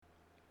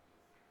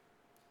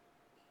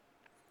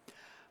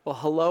Well,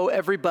 hello,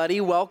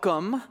 everybody.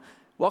 Welcome.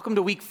 Welcome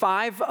to week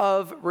 5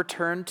 of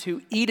Return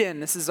to Eden.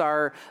 This is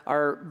our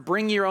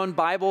Bring Your Own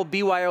Bible,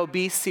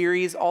 BYOB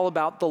series, all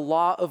about the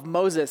law of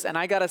Moses. And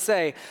I gotta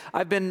say,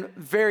 I've been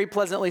very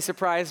pleasantly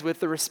surprised with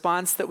the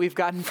response that we've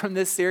gotten from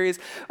this series.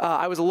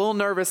 I was a little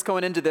nervous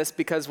going into this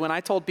because when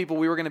I told people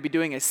we were gonna be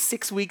doing a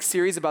 6-week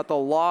series about the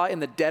law in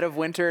the dead of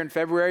winter in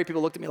February,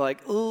 people looked at me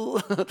like, ooh,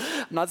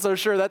 I'm not so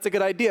sure that's a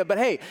good idea. But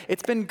hey,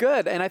 it's been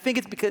good. And I think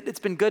it's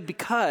been good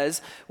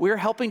because we're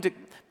helping to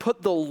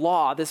put the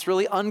law, this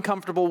really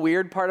uncomfortable,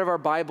 weird part of our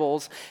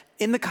Bibles,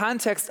 in the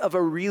context of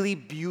a really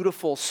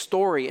beautiful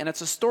story. And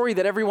it's a story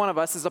that every one of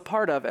us is a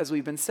part of, as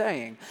we've been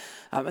saying.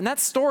 And that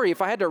story,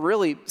 if I had to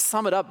really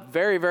sum it up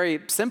very,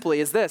 very simply,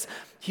 is this.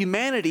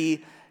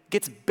 Humanity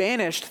gets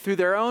banished through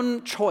their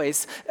own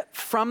choice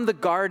from the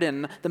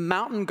garden, the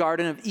mountain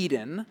garden of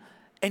Eden,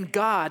 and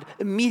God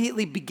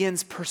immediately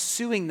begins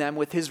pursuing them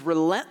with his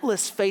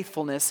relentless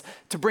faithfulness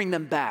to bring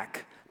them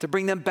back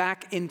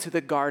into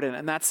the garden.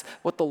 And that's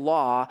what the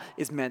law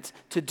is meant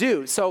to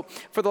do. So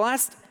for the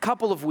last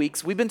couple of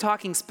weeks, we've been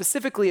talking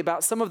specifically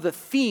about some of the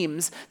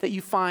themes that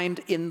you find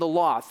in the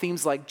law,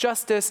 themes like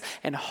justice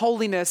and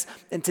holiness.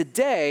 And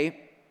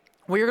today,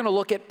 we're going to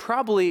look at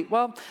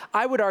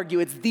I would argue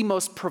it's the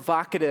most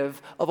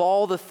provocative of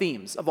all the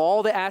themes, of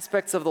all the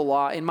aspects of the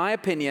law. In my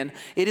opinion,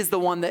 it is the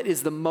one that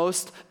is the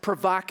most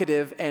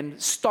provocative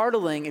and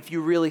startling if you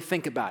really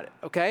think about it,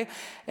 okay?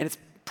 And it's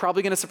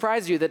probably going to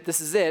surprise you that this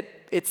is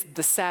it. It's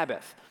the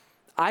Sabbath.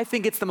 I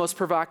think it's the most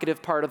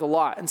provocative part of the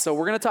law, and so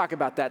we're going to talk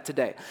about that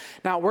today.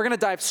 Now, we're going to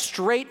dive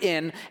straight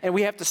in, and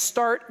we have to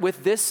start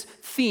with this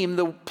theme,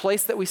 the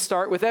place that we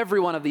start with every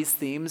one of these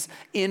themes,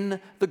 in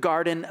the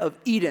Garden of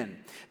Eden.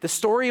 The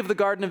story of the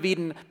Garden of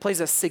Eden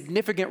plays a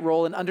significant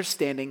role in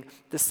understanding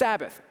the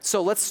Sabbath.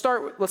 So let's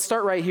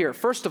start right here.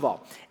 First of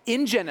all,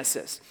 in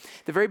Genesis,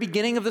 the very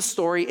beginning of the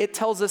story, it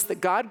tells us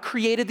that God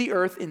created the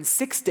earth in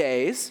 6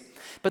 days,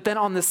 but then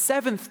on the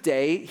 7th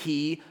day,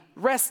 he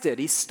rested.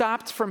 He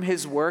stopped from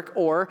his work,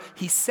 or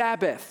he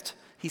Sabbathed.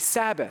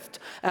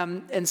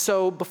 And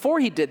so before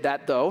he did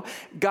that, though,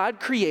 God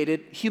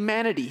created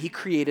humanity. He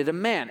created a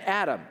man,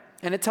 Adam.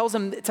 And it tells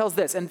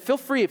this, and feel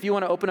free if you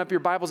want to open up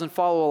your Bibles and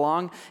follow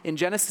along. In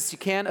Genesis, you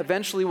can.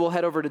 Eventually, we'll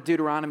head over to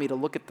Deuteronomy to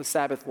look at the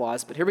Sabbath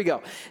laws. But here we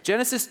go.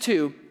 Genesis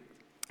 2.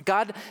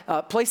 God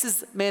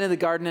places man in the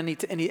garden, and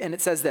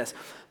it says this: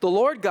 the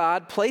Lord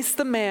God placed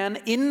the man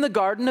in the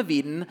Garden of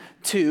Eden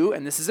to,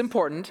 and this is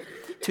important,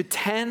 to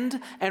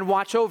tend and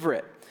watch over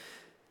it.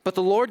 But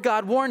the Lord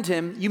God warned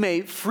him, you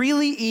may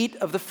freely eat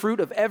of the fruit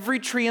of every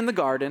tree in the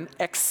garden,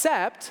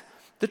 except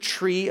the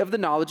tree of the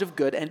knowledge of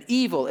good and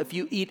evil. If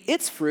you eat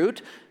its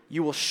fruit,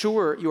 you are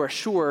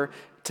sure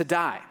to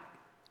die.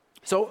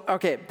 So,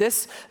 okay,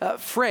 this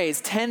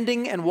phrase,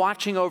 tending and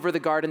watching over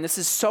the garden, this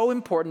is so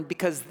important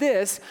because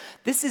this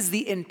is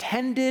the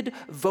intended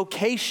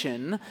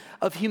vocation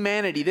of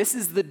humanity. This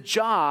is the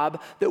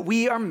job that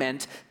we are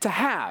meant to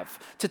have,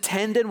 to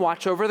tend and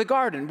watch over the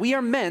garden. We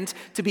are meant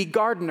to be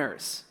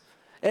gardeners.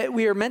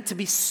 We are meant to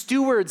be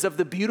stewards of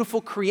the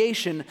beautiful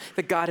creation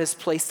that God has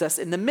placed us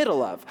in the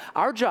middle of.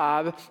 Our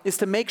job is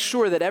to make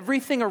sure that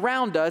everything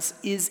around us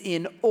is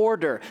in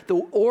order, the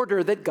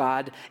order that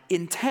God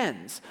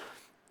intends.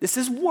 This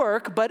is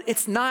work, but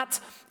it's not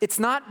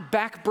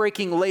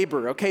backbreaking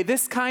labor, okay?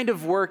 This kind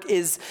of work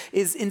is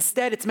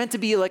instead, it's meant to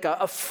be like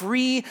a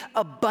free,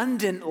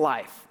 abundant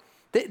life.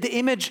 The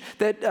image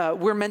that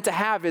we're meant to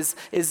have is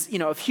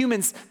of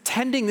humans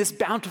tending this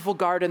bountiful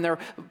garden. They're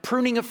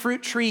pruning a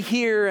fruit tree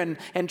here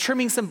and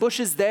trimming some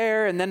bushes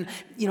there, and then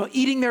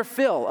eating their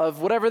fill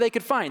of whatever they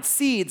could find,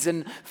 seeds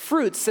and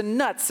fruits and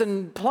nuts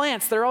and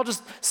plants. They're all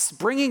just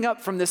springing up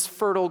from this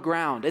fertile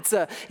ground. It's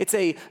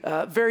a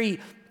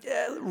very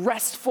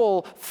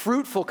restful,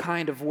 fruitful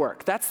kind of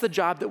work. That's the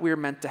job that we're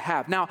meant to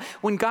have. Now,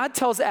 when God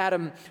tells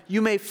Adam,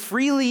 you may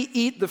freely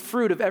eat the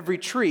fruit of every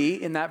tree,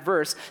 in that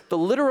verse, the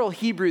literal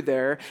Hebrew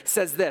there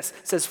says this,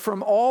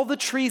 from all the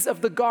trees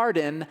of the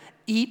garden,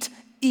 eat.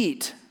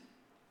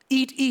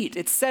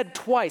 It's said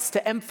twice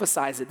to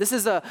emphasize it. This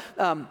is a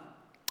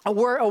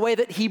way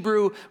that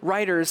Hebrew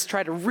writers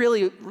try to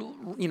really,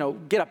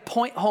 get a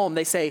point home.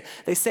 They say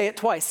it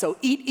twice. So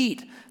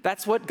eat.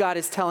 That's what God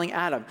is telling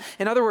Adam.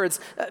 In other words,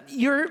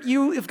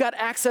 you've got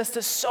access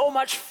to so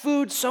much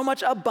food, so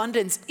much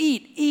abundance.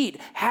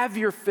 Eat, have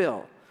your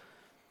fill.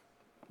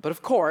 But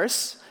of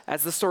course,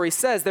 as the story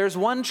says, there's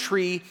one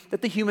tree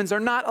that the humans are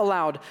not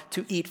allowed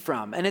to eat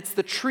from, and it's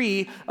the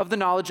tree of the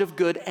knowledge of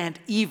good and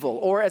evil,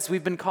 or as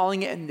we've been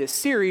calling it in this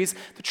series,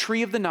 the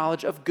tree of the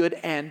knowledge of good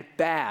and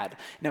bad.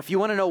 Now, if you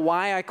want to know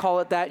why I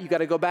call it that, you got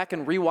to go back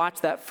and rewatch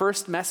that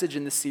first message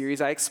in the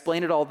series. I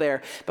explain it all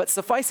there. But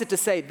suffice it to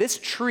say, this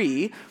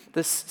tree,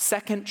 this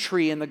second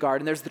tree in the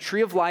garden, there's the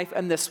tree of life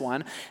and this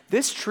one.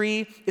 This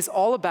tree is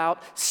all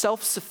about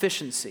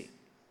self-sufficiency.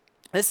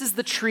 This is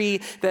the tree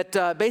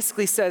that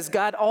basically says,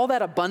 God, all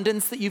that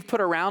abundance that you've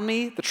put around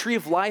me, the tree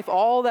of life,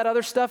 all that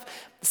other stuff,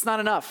 it's not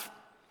enough.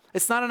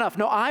 It's not enough.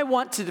 No, I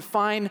want to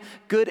define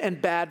good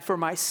and bad for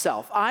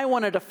myself. I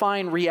want to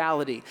define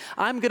reality.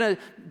 I'm going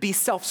to be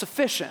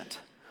self-sufficient.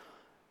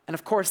 And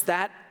of course,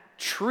 that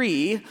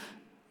tree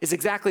is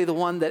exactly the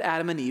one that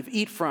Adam and Eve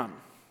eat from.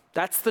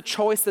 That's the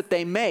choice that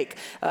they make.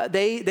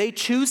 They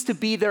choose to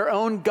be their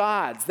own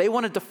gods. They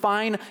want to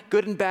define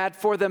good and bad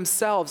for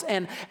themselves.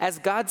 And as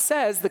God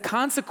says, the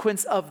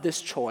consequence of this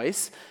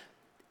choice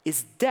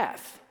is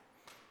death.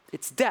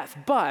 It's death.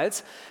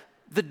 But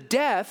the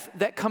death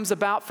that comes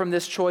about from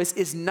this choice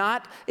is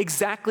not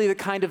exactly the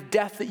kind of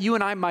death that you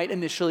and I might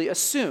initially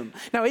assume.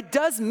 Now, it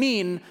does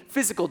mean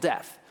physical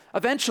death.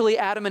 Eventually,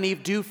 Adam and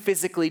Eve do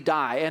physically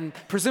die, and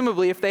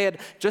presumably if they had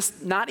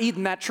just not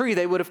eaten that tree,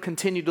 they would have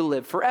continued to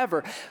live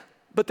forever.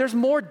 But there's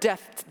more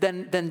death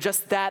than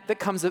just that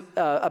comes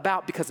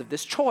about because of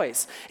this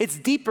choice. It's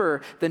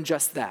deeper than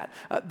just that.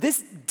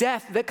 This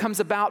death that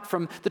comes about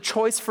from the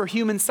choice for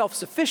human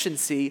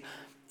self-sufficiency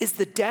is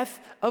the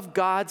death of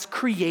God's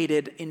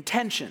created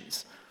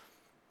intentions.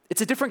 It's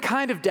a different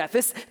kind of death.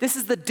 This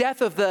is the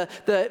death of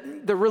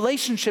the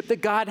relationship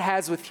that God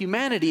has with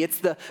humanity. It's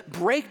the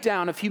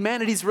breakdown of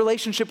humanity's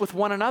relationship with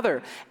one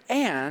another.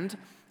 And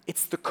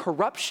it's the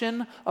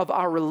corruption of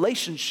our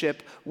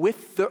relationship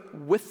with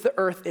the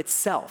earth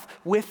itself,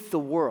 with the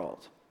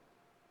world.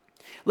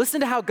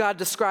 Listen to how God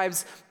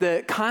describes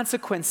the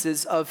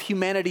consequences of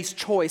humanity's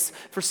choice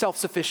for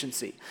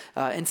self-sufficiency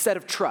instead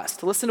of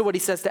trust. Listen to what he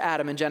says to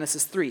Adam in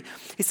Genesis 3.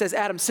 He says,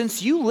 Adam,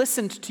 since you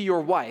listened to your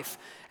wife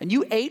and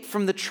you ate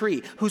from the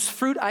tree whose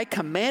fruit I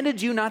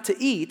commanded you not to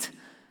eat,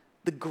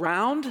 the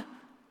ground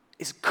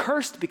is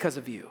cursed because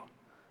of you.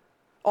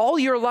 All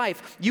your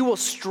life you will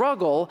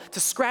struggle to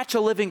scratch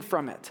a living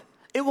from it.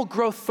 It will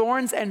grow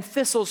thorns and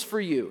thistles for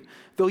you,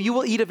 though you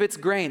will eat of its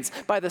grains.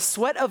 By the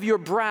sweat of your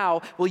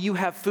brow will you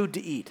have food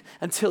to eat,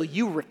 until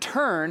you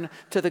return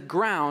to the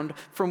ground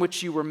from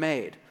which you were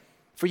made.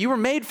 For you were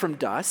made from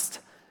dust,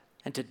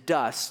 and to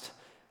dust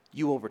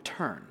you will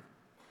return.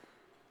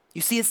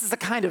 You see, this is a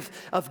kind of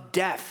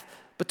death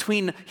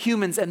between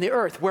humans and the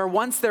earth, where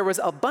once there was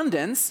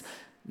abundance,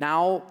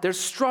 now there's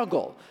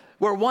struggle.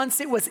 Where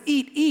once it was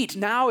eat,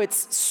 now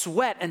it's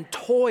sweat and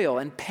toil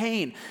and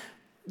pain.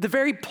 The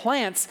very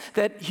plants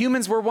that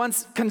humans were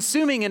once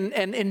consuming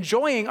and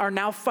enjoying are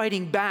now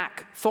fighting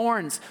back.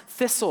 Thorns,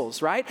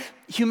 thistles, right?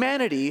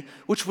 Humanity,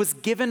 which was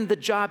given the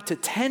job to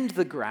tend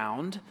the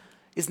ground,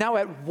 is now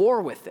at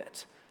war with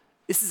it.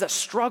 This is a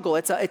struggle.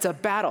 It's a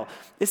battle.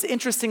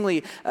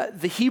 Interestingly,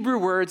 the Hebrew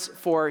words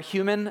for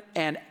human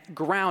and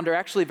ground are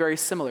actually very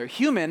similar.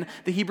 Human,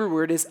 the Hebrew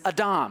word is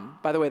Adam.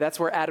 By the way,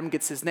 that's where Adam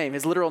gets his name.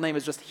 His literal name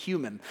is just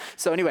human.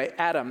 So anyway,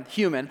 Adam,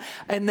 human.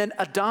 And then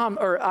Adam,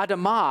 or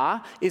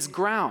Adamah, is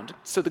ground.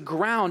 So the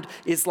ground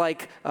is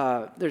like,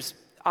 there's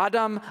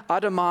Adam,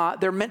 Adamah.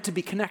 They're meant to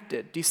be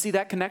connected. Do you see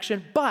that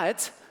connection?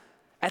 But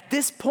at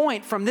this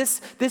point, from this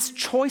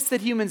choice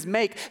that humans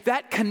make,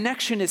 that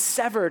connection is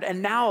severed,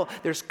 and now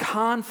there's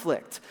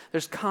conflict.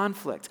 There's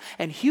conflict.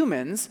 And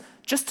humans,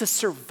 just to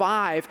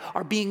survive,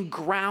 are being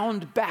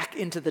ground back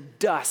into the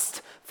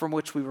dust from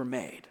which we were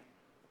made.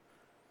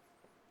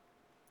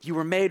 You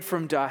were made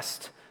from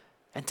dust,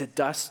 and to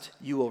dust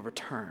you will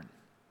return.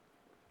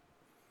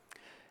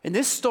 In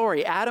this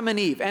story, Adam and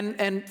Eve,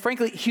 and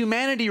frankly,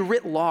 humanity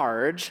writ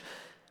large,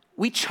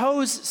 we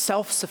chose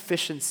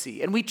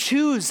self-sufficiency, and we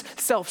choose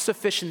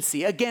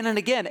self-sufficiency again and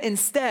again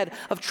instead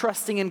of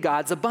trusting in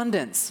God's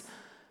abundance.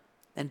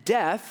 And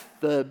death,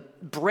 the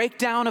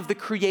breakdown of the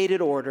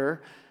created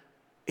order,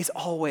 is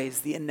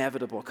always the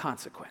inevitable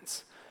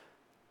consequence.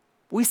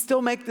 We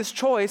still make this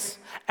choice,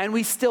 and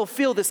we still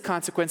feel this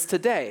consequence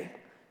today.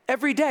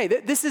 Every day.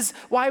 This is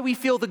why we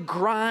feel the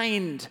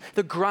grind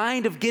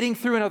of getting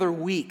through another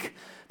week.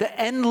 The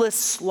endless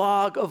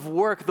slog of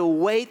work, the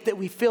weight that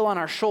we feel on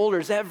our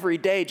shoulders every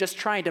day just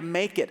trying to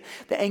make it,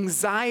 the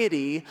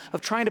anxiety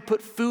of trying to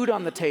put food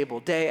on the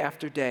table day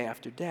after day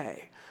after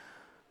day.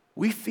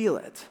 We feel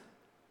it.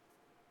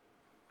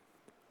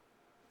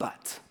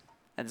 But,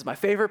 and it's my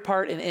favorite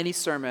part in any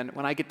sermon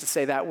when I get to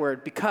say that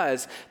word,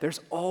 because there's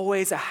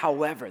always a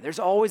however, there's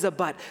always a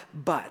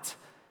but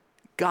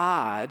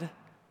God,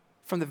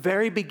 from the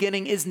very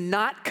beginning, is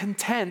not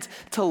content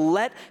to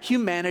let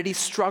humanity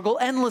struggle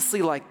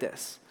endlessly like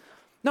this.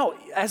 No,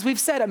 as we've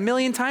said a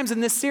million times in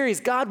this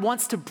series, God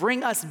wants to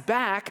bring us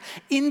back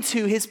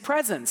into his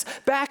presence,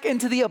 back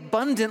into the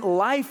abundant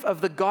life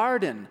of the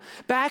garden,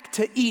 back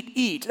to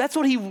eat. That's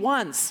what he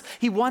wants.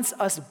 He wants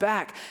us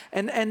back.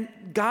 And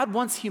God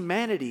wants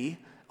humanity,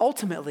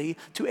 ultimately,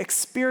 to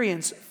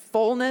experience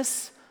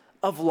fullness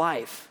of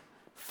life.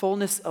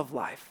 Fullness of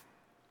life.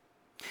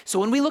 So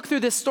when we look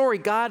through this story,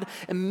 God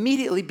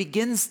immediately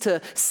begins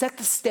to set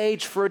the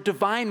stage for a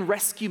divine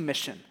rescue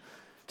mission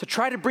to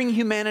try to bring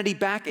humanity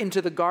back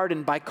into the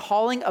garden by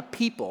calling a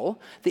people,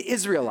 the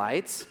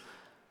Israelites,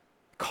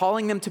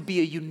 calling them to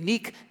be a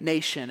unique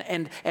nation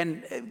and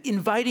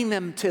inviting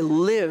them to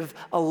live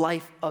a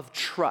life of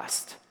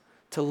trust,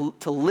 to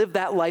live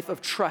that life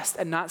of trust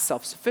and not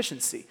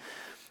self-sufficiency.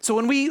 So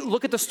when we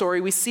look at the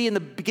story, we see in the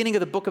beginning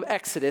of the book of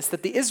Exodus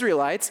that the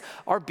Israelites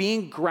are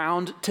being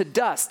ground to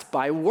dust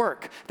by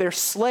work. They're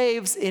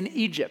slaves in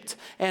Egypt.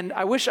 And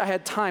I wish I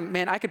had time.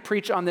 Man, I could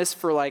preach on this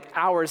for like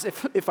hours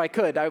if I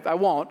could. I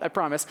won't, I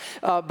promise.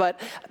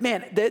 But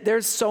man,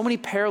 there's so many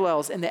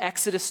parallels in the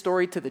Exodus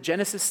story to the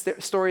Genesis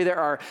story. There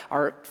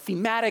are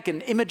thematic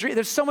and imagery.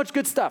 There's so much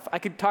good stuff. I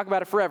could talk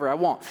about it forever. I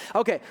won't.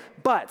 Okay,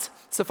 but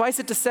suffice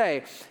it to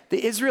say,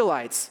 the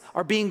Israelites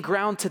are being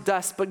ground to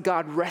dust, but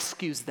God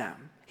rescues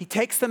them. He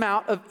takes them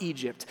out of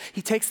Egypt.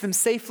 He takes them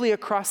safely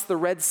across the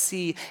Red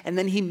Sea, and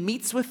then he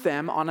meets with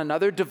them on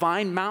another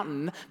divine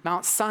mountain,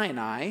 Mount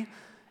Sinai,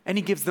 and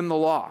he gives them the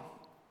law.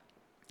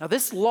 Now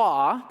this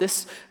law,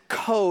 this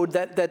code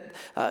that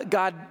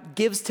God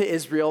gives to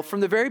Israel, from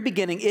the very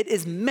beginning, it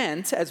is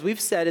meant, as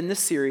we've said in this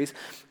series,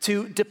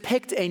 to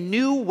depict a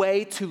new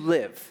way to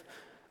live,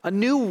 a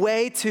new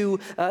way to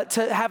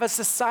have a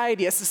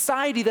society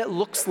that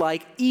looks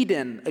like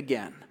Eden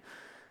again.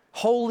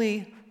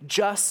 Holy,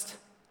 just,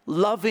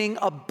 loving,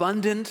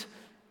 abundant,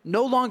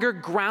 no longer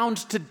ground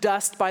to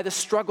dust by the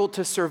struggle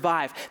to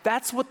survive.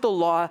 That's what the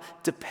law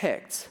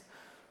depicts.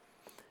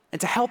 And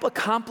to help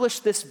accomplish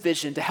this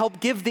vision, to help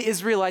give the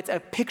Israelites a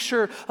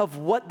picture of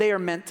what they are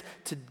meant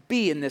to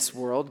be in this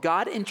world,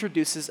 God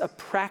introduces a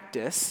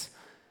practice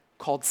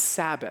called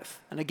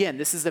Sabbath. And again,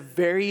 this is a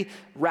very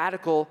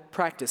radical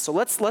practice. So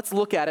let's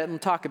look at it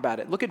and talk about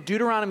it. Look at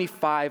Deuteronomy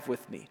 5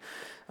 with me.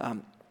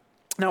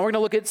 Now we're going to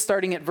look at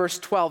starting at verse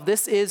 12.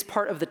 This is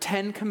part of the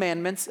 10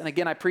 Commandments. And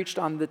again, I preached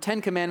on the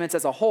 10 Commandments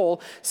as a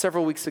whole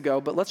several weeks ago,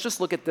 but let's just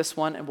look at this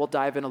one and we'll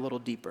dive in a little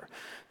deeper.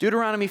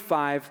 Deuteronomy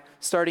 5,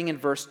 starting in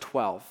verse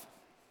 12.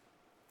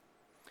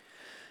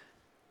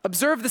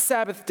 Observe the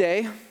Sabbath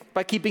day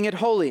by keeping it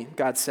holy,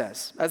 God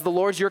says, as the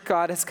Lord your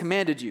God has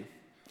commanded you.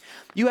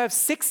 You have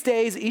 6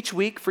 days each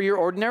week for your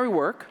ordinary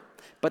work,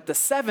 but the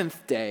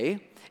seventh day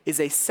is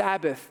a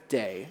Sabbath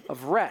day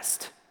of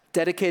rest,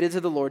 dedicated to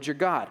the Lord your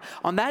God.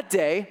 On that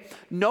day,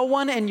 no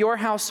one in your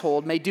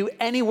household may do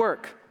any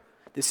work.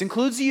 This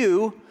includes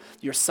you,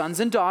 your sons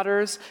and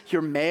daughters,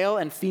 your male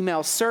and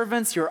female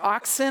servants, your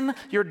oxen,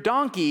 your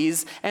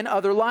donkeys, and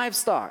other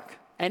livestock,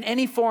 and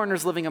any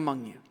foreigners living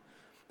among you.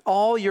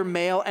 All your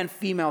male and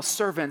female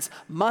servants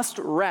must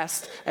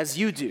rest as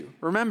you do.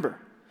 Remember,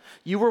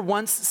 you were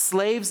once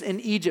slaves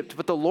in Egypt,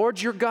 but the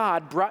Lord your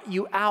God brought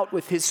you out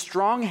with his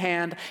strong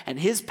hand and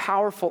his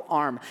powerful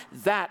arm.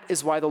 That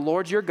is why the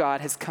Lord your God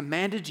has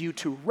commanded you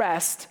to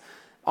rest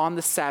on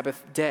the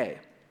Sabbath day.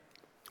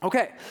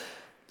 Okay,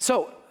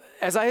 so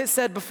as I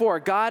said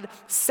before, God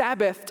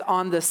Sabbathed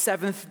on the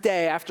seventh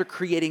day after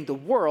creating the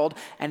world,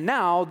 and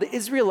now the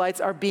Israelites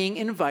are being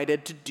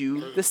invited to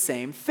do the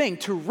same thing,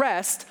 to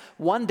rest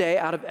one day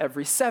out of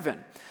every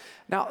 7.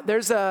 Now,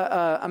 there's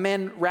a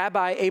man,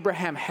 Rabbi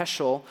Abraham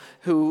Heschel,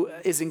 who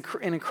is an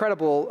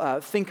incredible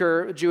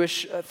thinker,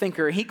 Jewish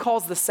thinker. He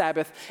calls the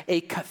Sabbath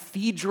a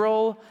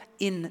cathedral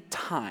in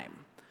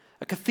time.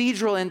 A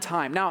cathedral in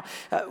time. Now,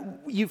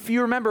 if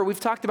you remember, we've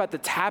talked about the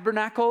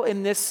tabernacle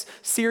in this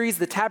series.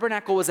 The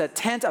tabernacle was a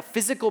tent, a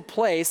physical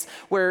place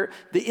where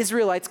the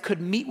Israelites could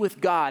meet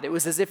with God. It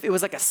was as if it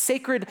was like a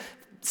sacred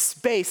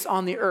space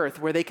on the earth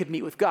where they could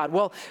meet with God.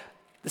 Well,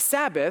 the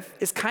Sabbath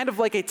is kind of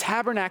like a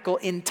tabernacle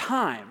in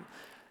time.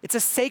 It's a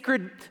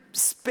sacred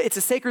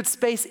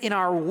space in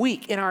our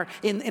week, in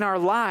our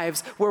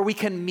lives, where we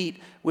can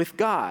meet with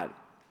God.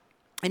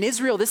 In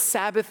Israel, this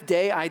Sabbath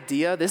day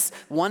idea, this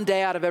one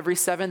day out of every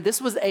 7,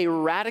 this was a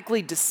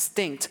radically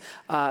distinct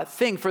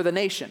thing for the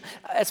nation.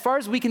 As far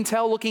as we can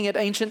tell, looking at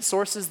ancient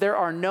sources, there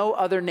are no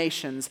other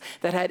nations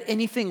that had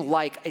anything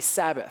like a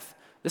Sabbath.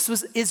 This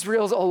was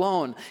Israel's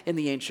alone in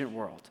the ancient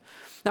world.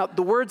 Now,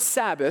 the word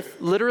Sabbath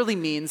literally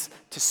means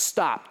to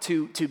stop,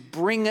 to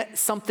bring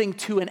something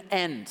to an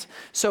end.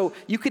 So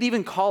you could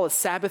even call a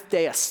Sabbath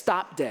day a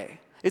stop day.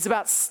 It's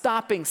about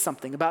stopping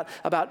something, about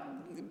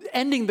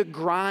ending the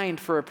grind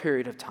for a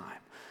period of time.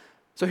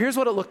 So here's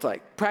what it looked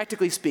like,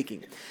 practically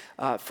speaking.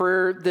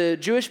 For the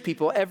Jewish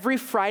people, every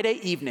Friday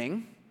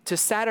evening to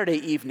Saturday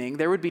evening,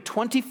 there would be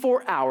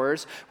 24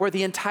 hours where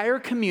the entire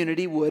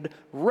community would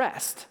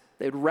rest.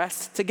 They'd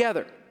rest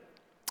together.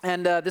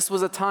 And this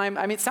was a time,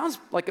 it sounds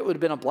like it would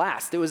have been a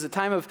blast. It was a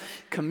time of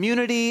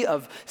community,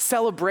 of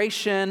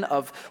celebration,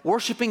 of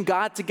worshiping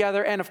God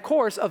together, and of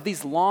course, of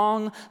these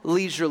long,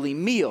 leisurely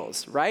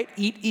meals, right?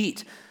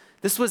 Eat.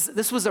 This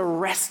was a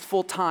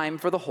restful time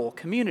for the whole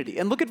community.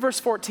 And look at verse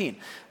 14.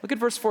 Look at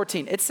verse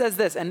 14. It says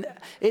this, and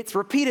it's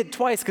repeated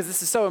twice because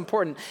this is so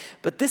important.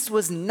 But this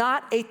was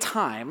not a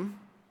time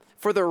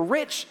for the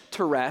rich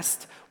to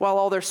rest while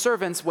all their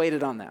servants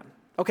waited on them.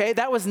 Okay,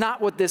 that was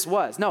not what this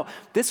was. No,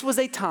 this was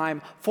a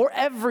time for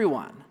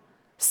everyone.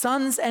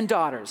 Sons and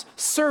daughters,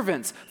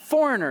 servants,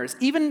 foreigners,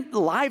 even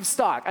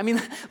livestock.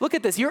 Look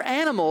at this. Your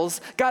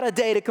animals got a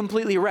day to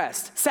completely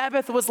rest.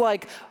 Sabbath was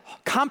like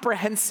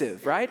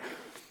comprehensive, right?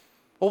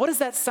 Well, what does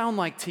that sound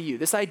like to you?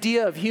 This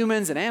idea of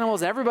humans and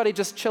animals and everybody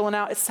just chilling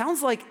out, it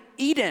sounds like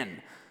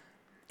Eden.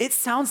 It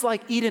sounds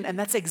like Eden, and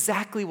that's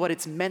exactly what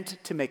it's meant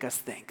to make us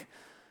think.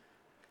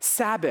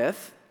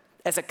 Sabbath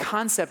as a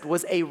concept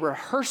was a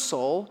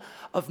rehearsal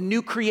of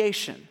new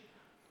creation.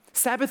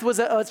 Sabbath was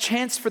a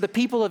chance for the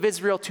people of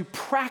Israel to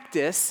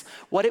practice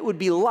what it would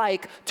be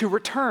like to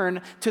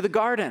return to the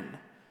garden.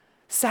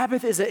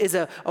 Sabbath is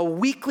a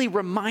weekly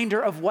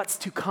reminder of what's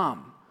to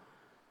come.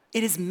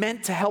 It is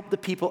meant to help the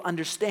people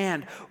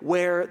understand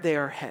where they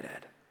are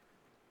headed.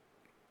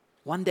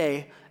 One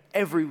day,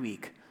 every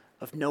week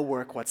of no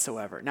work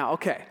whatsoever. Now,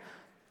 okay,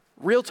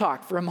 real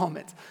talk for a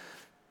moment.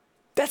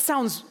 That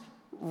sounds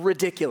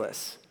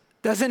ridiculous,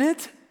 doesn't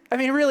it? I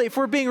mean, really, if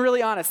we're being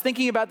really honest,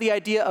 thinking about the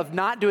idea of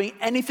not doing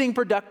anything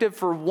productive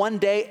for one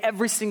day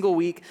every single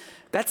week,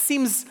 that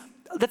seems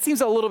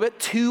a little bit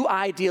too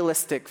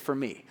idealistic for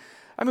me.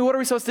 I mean, what are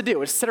we supposed to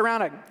do? Just sit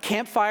around a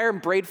campfire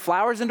and braid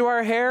flowers into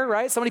our hair,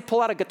 right? Somebody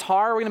pull out a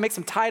guitar, we're gonna make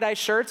some tie-dye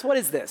shirts. What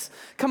is this?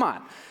 Come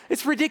on.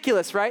 It's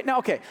ridiculous, right? Now,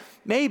 okay,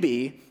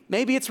 maybe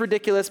it's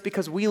ridiculous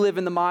because we live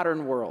in the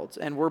modern world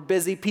and we're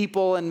busy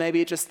people, and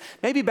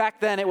maybe back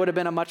then it would have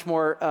been a much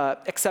more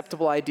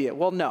acceptable idea.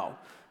 Well,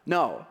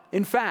 no.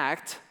 In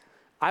fact,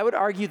 I would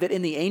argue that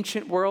in the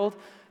ancient world,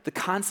 the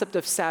concept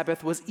of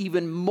Sabbath was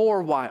even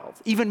more wild,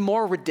 even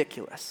more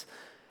ridiculous.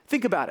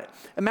 Think about it.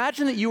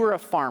 Imagine that you were a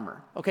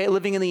farmer, okay,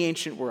 living in the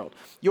ancient world.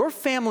 Your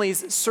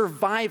family's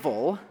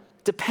survival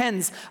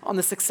depends on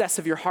the success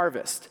of your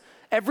harvest.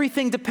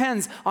 Everything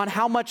depends on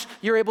how much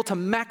you're able to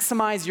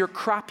maximize your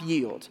crop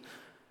yield.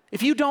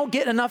 If you don't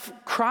get enough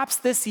crops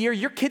this year,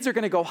 your kids are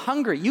going to go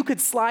hungry. You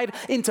could slide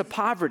into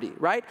poverty,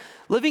 right?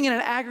 Living in an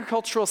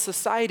agricultural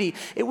society,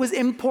 it was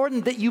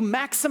important that you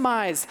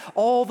maximize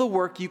all the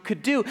work you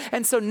could do.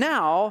 And so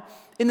now,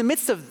 in the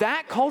midst of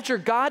that culture,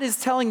 God is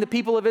telling the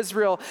people of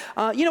Israel,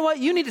 you know what?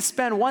 You need to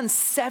spend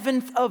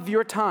 1/7 of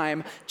your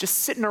time just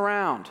sitting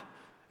around.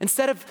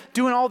 Instead of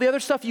doing all the other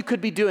stuff you could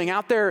be doing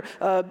out there,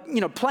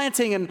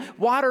 planting and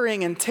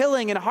watering and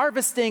tilling and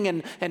harvesting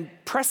and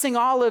pressing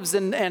olives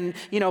and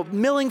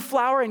milling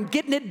flour and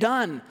getting it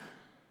done.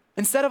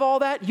 Instead of all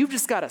that, you've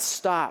just got to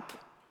stop.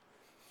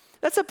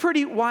 That's a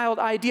pretty wild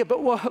idea,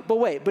 but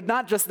wait, but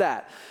not just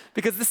that.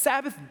 Because the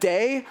Sabbath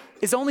day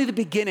is only the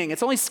beginning.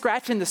 It's only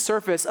scratching the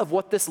surface of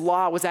what this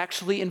law was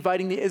actually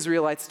inviting the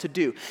Israelites to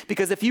do.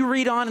 Because if you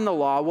read on in the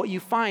law, what you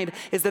find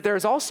is that there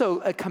is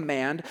also a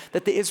command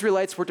that the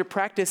Israelites were to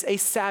practice a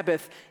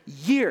Sabbath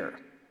year.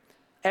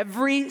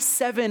 Every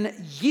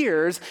 7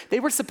 years, they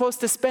were supposed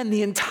to spend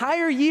the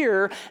entire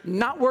year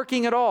not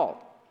working at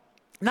all.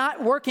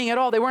 Not working at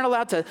all. They weren't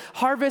allowed to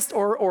harvest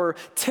or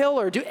till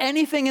or do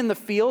anything in the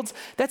fields.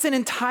 That's an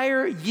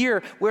entire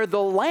year where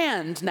the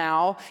land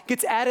now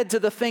gets added to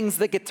the things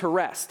that get to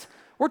rest.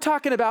 We're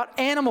talking about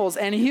animals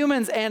and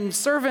humans and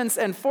servants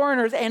and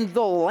foreigners, and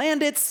the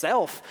land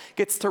itself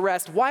gets to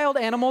rest. Wild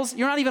animals,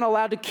 you're not even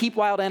allowed to keep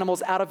wild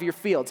animals out of your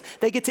fields.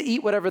 They get to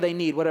eat whatever they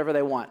need, whatever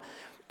they want.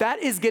 That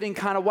is getting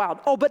kind of wild.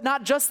 Oh, but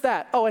not just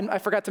that. Oh, and I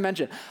forgot to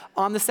mention,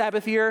 on the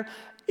Sabbath year,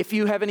 if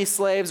you have any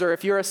slaves or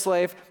if you're a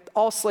slave,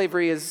 all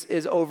slavery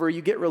is over,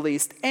 you get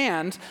released.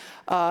 And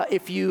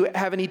if you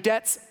have any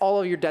debts,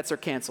 all of your debts are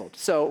canceled.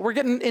 So we're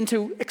getting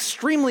into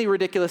extremely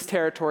ridiculous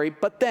territory,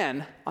 but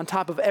then, on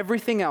top of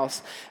everything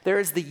else, there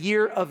is the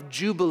year of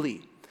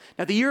Jubilee.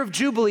 Now, the year of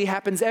Jubilee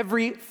happens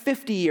every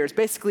 50 years.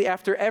 Basically,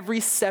 after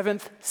every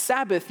 7th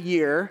Sabbath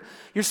year,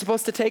 you're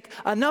supposed to take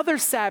another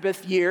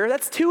Sabbath year,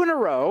 that's 2 in a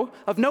row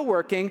of no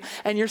working,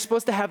 and you're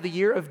supposed to have the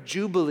year of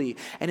Jubilee.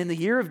 And in the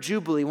year of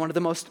Jubilee, one of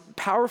the most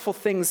powerful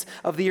things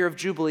of the year of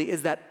Jubilee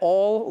is that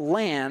all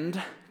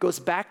land goes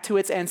back to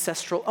its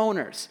ancestral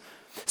owners.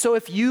 So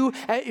if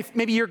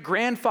maybe your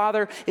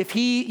grandfather, if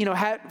he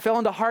fell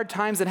into hard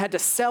times and had to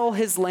sell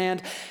his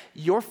land,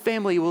 your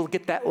family will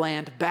get that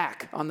land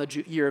back on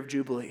the year of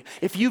Jubilee.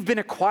 If you've been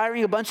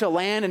acquiring a bunch of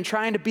land and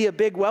trying to be a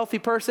big wealthy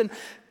person,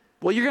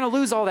 well, you're going to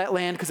lose all that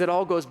land because it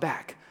all goes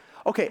back.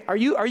 Okay, are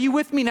you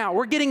with me now?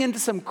 We're getting into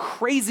some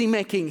crazy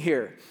making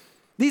here.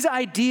 These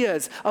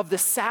ideas of the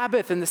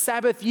Sabbath and the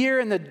Sabbath year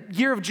and the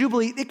year of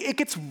Jubilee, it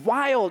gets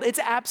wild. It's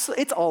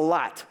a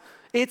lot.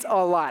 It's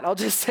a lot. I'll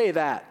just say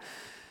that.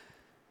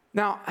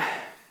 Now,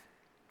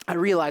 I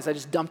realize I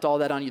just dumped all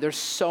that on you. There's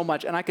so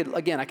much, and I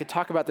could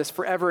talk about this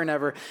forever and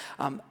ever.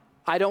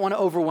 I don't want to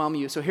overwhelm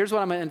you, so here's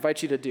what I'm going to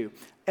invite you to do.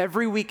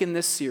 Every week in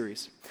this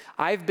series,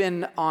 I've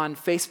been on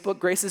Facebook,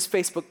 Grace's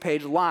Facebook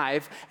page,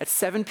 live at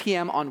 7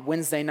 p.m. on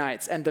Wednesday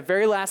nights, and the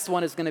very last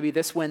one is going to be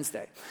this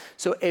Wednesday.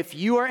 So if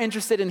you are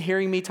interested in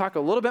hearing me talk a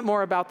little bit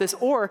more about this,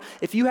 or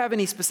if you have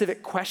any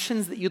specific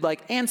questions that you'd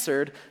like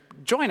answered,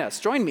 join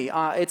me.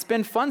 It's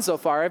been fun so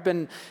far. I've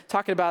been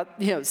talking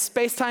about,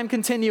 space-time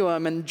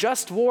continuum and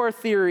just war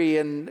theory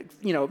and,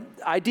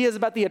 ideas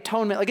about the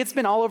atonement. Like, it's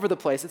been all over the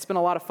place. It's been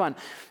a lot of fun.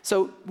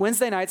 So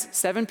Wednesday nights,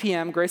 7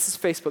 p.m., Grace's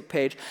Facebook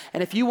page.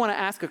 And if you want to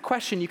ask a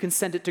question, you can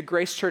send it to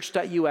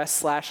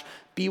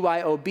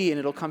gracechurch.us/BYOB, and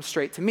it'll come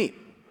straight to me.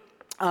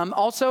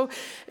 Also,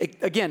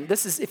 again,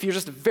 this is, if you're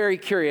just very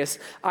curious,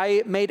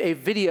 I made a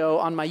video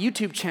on my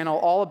YouTube channel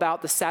all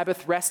about the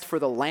Sabbath rest for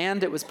the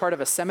land. It was part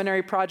of a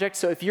seminary project.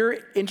 So if you're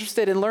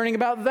interested in learning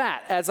about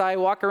that as I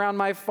walk around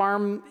my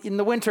farm in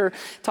the winter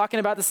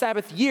talking about the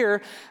Sabbath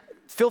year,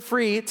 Feel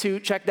free to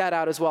check that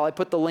out as well. I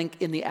put the link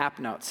in the app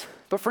notes.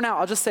 But for now,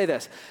 I'll just say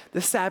this.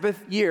 The Sabbath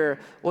year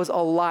was a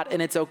lot,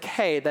 and it's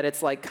okay that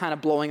it's like kind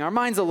of blowing our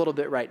minds a little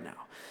bit right now.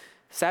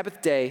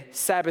 Sabbath day,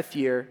 Sabbath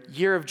year,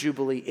 year of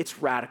Jubilee,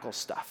 it's radical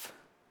stuff.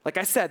 Like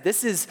I said,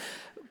 this is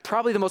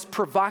probably the most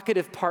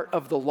provocative part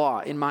of the law,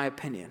 in my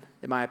opinion.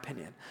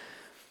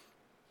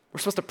 We're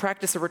supposed to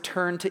practice a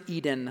return to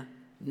Eden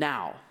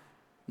now,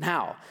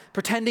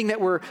 pretending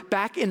that we're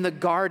back in the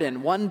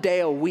garden one day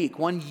a week,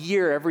 1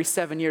 year every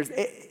 7 years.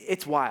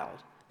 It's wild.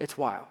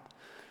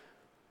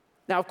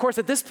 Now, of course,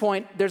 at this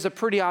point, there's a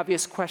pretty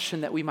obvious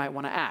question that we might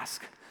want to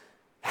ask.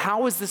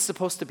 How is this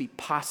supposed to be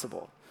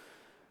possible?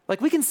 Like,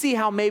 we can see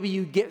how maybe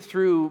you get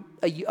through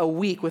a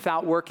week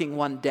without working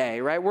one day,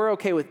 right? We're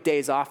okay with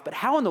days off, but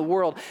how in the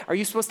world are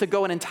you supposed to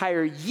go an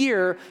entire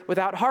year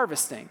without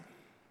harvesting?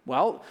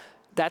 Well,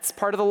 that's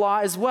part of the law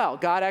as well.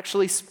 God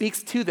actually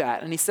speaks to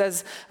that. And he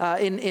says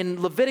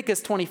in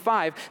Leviticus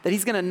 25 that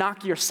he's going to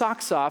knock your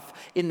socks off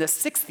in the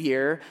 6th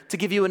year to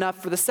give you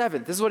enough for the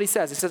 7th. This is what he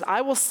says. He says, I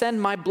will send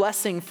my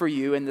blessing for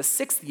you in the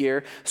 6th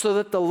year so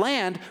that the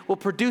land will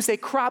produce a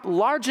crop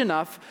large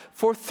enough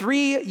for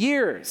 3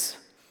 years.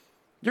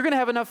 You're going to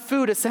have enough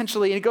food,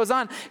 essentially. And it goes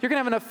on. You're going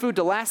to have enough food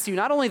to last you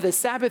not only the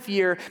Sabbath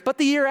year, but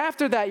the year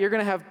after that, you're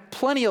going to have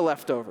plenty of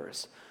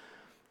leftovers.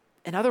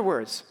 In other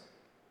words,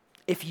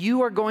 if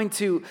you are going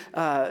to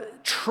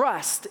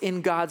trust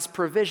in God's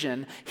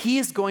provision, he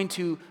is going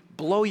to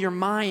blow your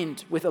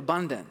mind with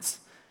abundance.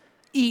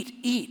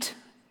 Eat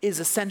is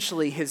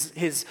essentially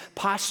his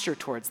posture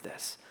towards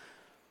this.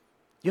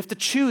 You have to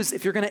choose.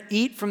 If you're going to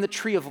eat from the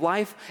tree of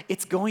life,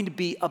 it's going to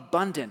be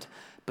abundant.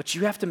 But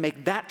you have to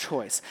make that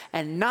choice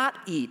and not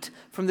eat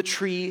from the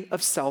tree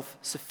of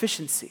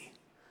self-sufficiency.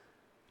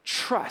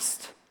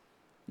 Trust,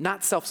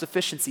 not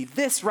self-sufficiency.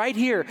 This right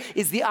here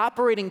is the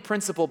operating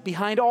principle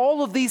behind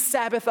all of these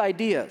Sabbath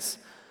ideas.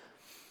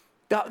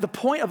 The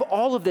point of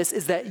all of this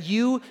is that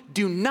you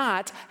do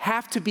not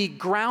have to be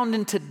ground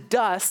into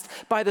dust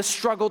by the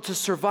struggle to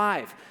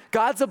survive.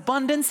 God's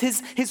abundance,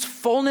 his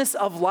fullness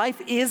of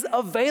life is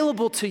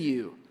available to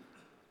you.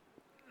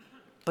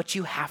 But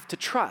you have to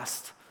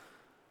trust.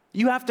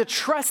 You have to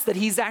trust that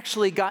he's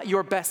actually got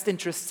your best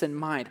interests in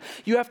mind.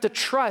 You have to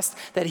trust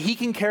that he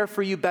can care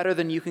for you better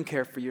than you can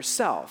care for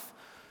yourself.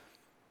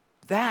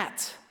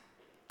 That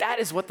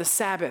is what the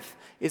Sabbath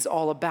is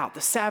all about. The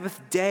Sabbath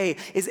day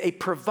is a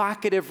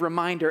provocative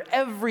reminder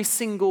every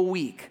single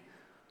week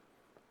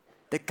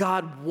that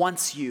God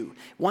wants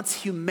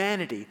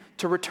humanity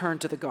to return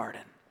to the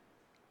garden.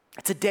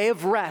 It's a day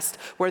of rest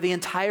where the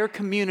entire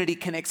community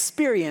can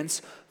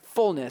experience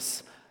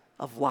fullness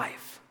of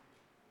life.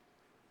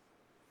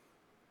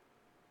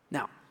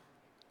 Now,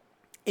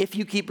 if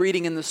you keep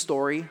reading in the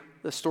story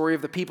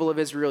of the people of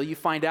Israel, you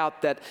find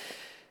out that,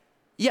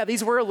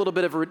 these were a little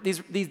bit of,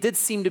 these did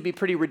seem to be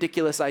pretty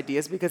ridiculous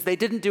ideas because they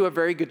didn't do a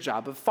very good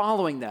job of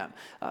following them.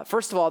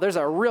 First of all, there's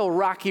a real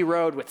rocky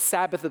road with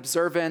Sabbath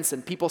observance,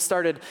 and people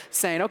started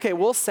saying, okay,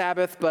 we'll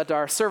Sabbath, but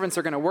our servants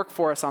are going to work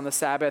for us on the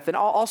Sabbath, and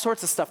all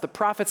sorts of stuff. The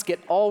prophets get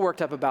all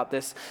worked up about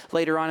this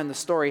later on in the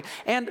story.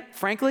 And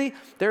frankly,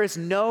 there is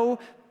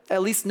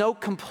at least no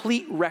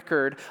complete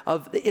record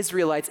of the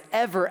Israelites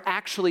ever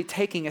actually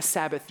taking a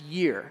Sabbath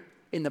year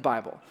in the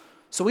Bible.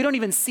 So we don't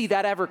even see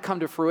that ever come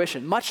to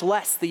fruition, much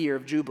less the year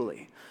of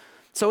Jubilee.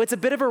 So it's a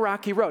bit of a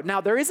rocky road. Now,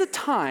 there is a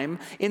time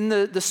in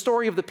the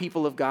story of the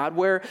people of God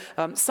where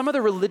some of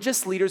the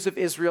religious leaders of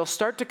Israel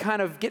start to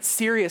kind of get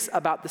serious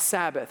about the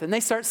Sabbath. And they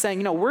start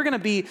saying, we're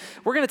going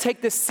to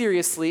take this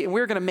seriously, and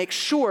we're going to make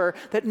sure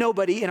that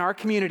nobody in our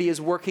community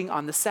is working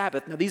on the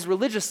Sabbath. Now, these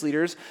religious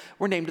leaders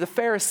were named the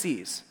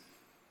Pharisees.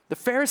 The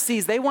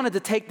Pharisees, they wanted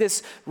to take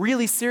this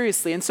really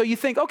seriously. And so you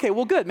think, okay,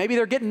 well, good. Maybe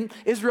they're getting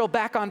Israel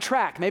back on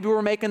track. Maybe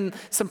we're making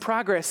some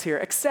progress here.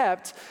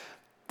 Except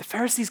the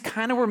Pharisees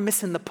kind of were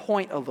missing the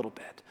point a little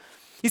bit.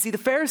 You see, the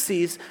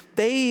Pharisees,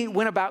 they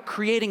went about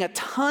creating a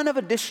ton of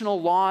additional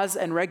laws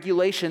and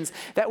regulations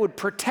that would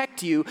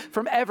protect you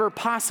from ever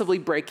possibly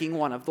breaking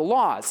one of the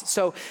laws.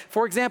 So,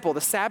 for example,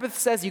 the Sabbath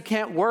says you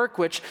can't work,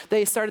 which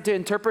they started to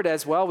interpret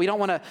as, well, we don't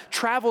want to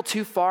travel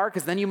too far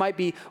because then you might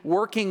be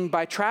working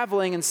by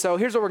traveling. And so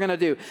here's what we're going to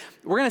do.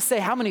 We're going to say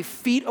how many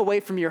feet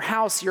away from your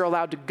house you're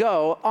allowed to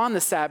go on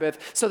the Sabbath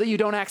so that you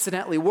don't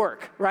accidentally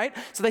work, right?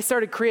 So they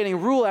started creating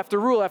rule after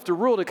rule after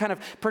rule to kind of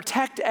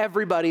protect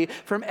everybody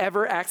from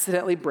ever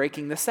accidentally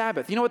breaking the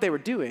Sabbath. You know what they were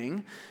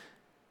doing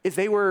is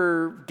they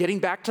were getting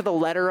back to the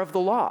letter of the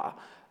law.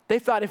 They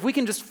thought if we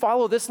can just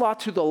follow this law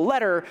to the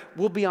letter,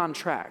 we'll be on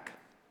track.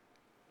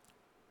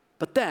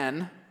 But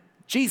then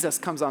Jesus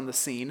comes on the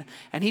scene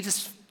and he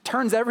just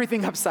turns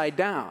everything upside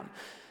down.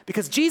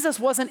 Because Jesus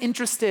wasn't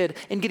interested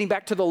in getting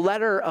back to the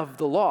letter of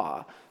the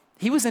law.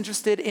 He was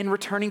interested in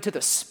returning to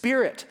the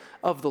spirit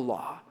of the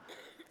law.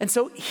 And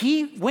so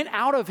he went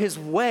out of his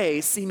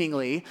way,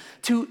 seemingly,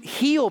 to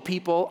heal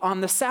people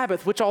on the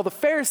Sabbath, which all the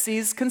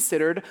Pharisees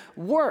considered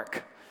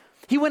work.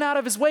 He went out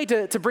of his way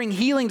to bring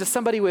healing to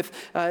somebody with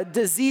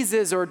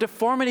diseases or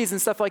deformities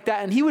and stuff like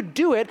that. And he would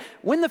do it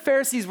when the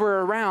Pharisees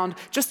were around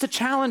just to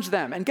challenge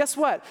them. And guess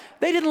what?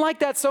 They didn't like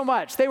that so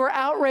much. They were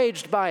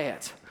outraged by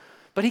it.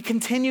 But he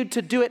continued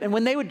to do it. And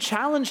when they would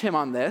challenge him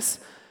on this,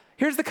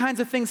 here's the kinds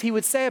of things he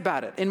would say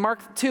about it. In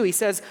Mark 2, he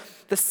says,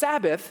 the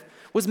Sabbath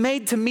was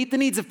made to meet the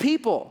needs of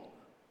people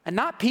and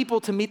not people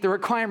to meet the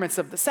requirements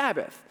of the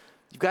Sabbath.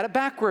 You've got it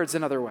backwards,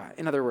 in other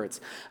words.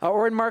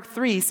 Or in Mark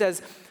 3, he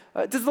says,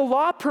 does the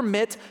law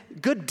permit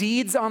good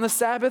deeds on the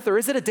Sabbath, or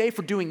is it a day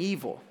for doing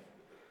evil?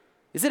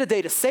 Is it a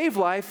day to save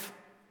life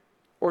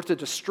or to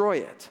destroy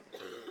it?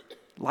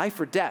 Life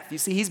or death? You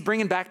see, he's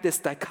bringing back this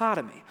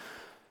dichotomy.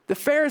 The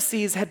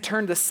Pharisees had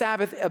turned the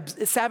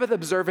Sabbath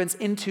observance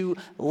into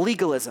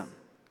legalism.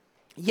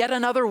 Yet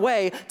another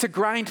way to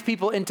grind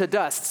people into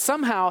dust.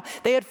 Somehow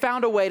they had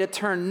found a way to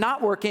turn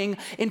not working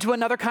into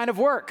another kind of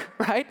work,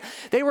 right?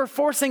 They were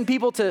forcing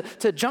people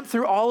to jump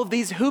through all of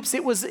these hoops.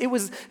 It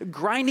was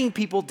grinding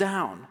people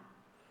down.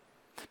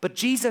 But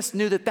Jesus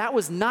knew that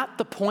was not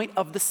the point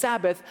of the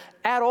Sabbath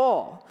at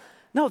all.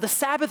 No, the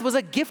Sabbath was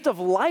a gift of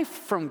life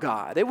from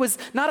God. It was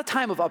not a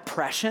time of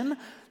oppression.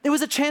 It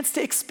was a chance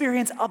to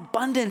experience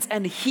abundance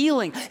and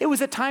healing. It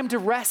was a time to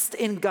rest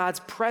in God's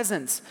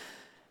presence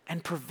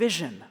and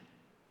provision.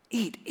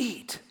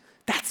 Eat.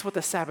 That's what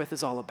the Sabbath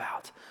is all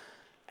about.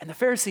 And the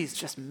Pharisees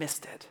just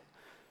missed it.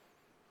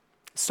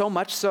 So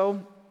much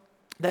so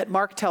that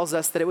Mark tells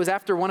us that it was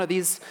after one of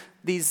these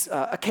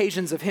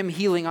occasions of him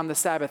healing on the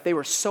Sabbath, they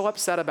were so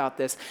upset about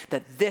this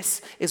that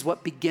this is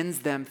what begins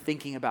them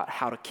thinking about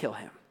how to kill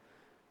him.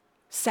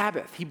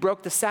 Sabbath. He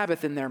broke the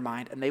Sabbath in their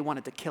mind, and they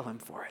wanted to kill him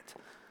for it.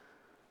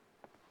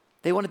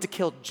 They wanted to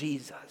kill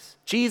Jesus.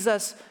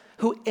 Jesus,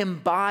 who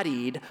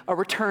embodied a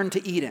return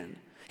to Eden.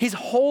 His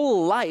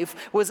whole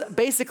life was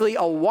basically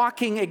a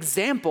walking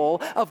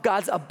example of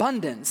God's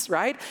abundance,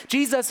 right?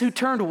 Jesus, who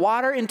turned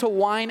water into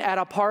wine at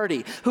a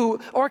party,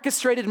 who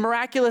orchestrated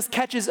miraculous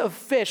catches of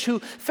fish, who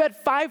fed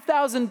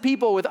 5,000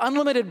 people with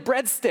unlimited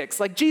breadsticks.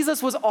 Like,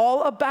 Jesus was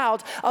all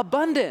about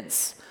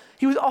abundance.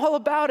 He was all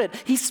about it.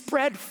 He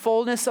spread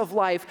fullness of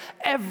life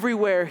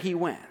everywhere he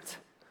went.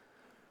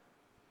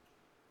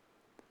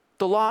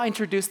 The law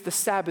introduced the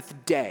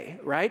Sabbath day,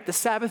 right? The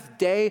Sabbath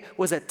day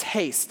was a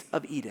taste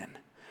of Eden.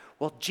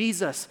 Well,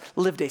 Jesus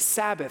lived a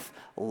Sabbath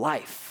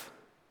life.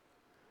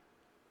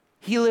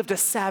 He lived a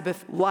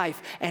Sabbath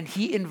life, and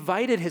he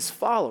invited his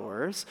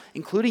followers,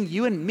 including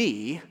you and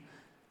me,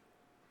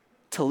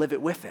 to live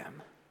it with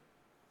him.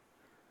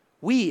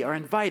 We are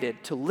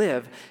invited to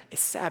live a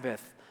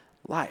Sabbath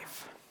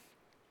life.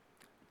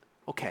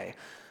 Okay,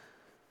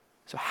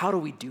 so how do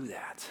we do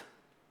that?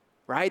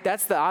 Right?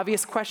 That's the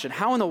obvious question.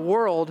 How in the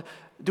world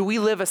do we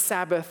live a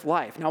Sabbath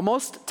life? Now,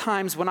 most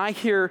times when I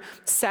hear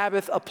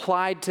Sabbath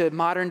applied to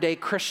modern day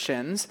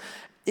Christians,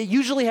 it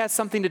usually has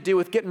something to do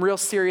with getting real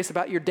serious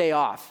about your day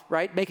off,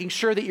 right? Making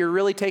sure that you're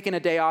really taking a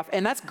day off.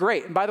 And that's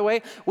great. And by the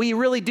way, we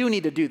really do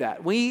need to do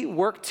that. We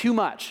work too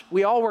much.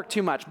 We all work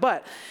too much.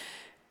 But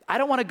I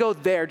don't want to go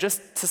there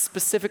just to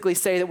specifically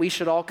say that we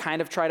should all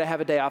kind of try to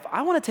have a day off.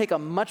 I want to take a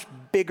much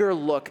bigger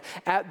look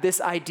at this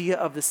idea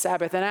of the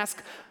Sabbath and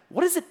ask,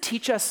 what does it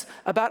teach us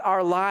about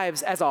our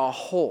lives as a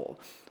whole?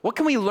 What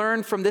can we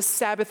learn from this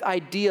Sabbath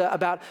idea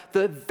about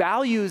the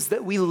values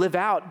that we live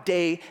out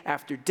day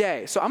after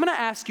day? So I'm going to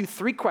ask you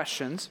 3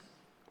 questions.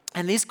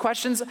 And these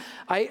questions,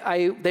 they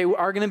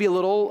are going to be a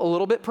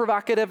little bit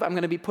provocative. I'm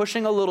going to be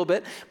pushing a little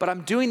bit, but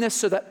I'm doing this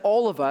so that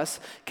all of us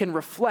can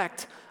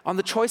reflect on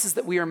the choices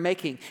that we are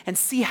making and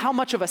see how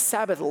much of a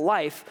Sabbath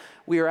life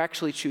we are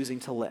actually choosing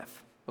to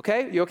live.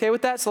 Okay? You okay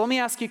with that? So let me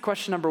ask you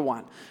question number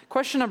 1.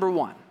 Question number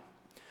 1.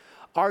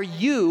 Are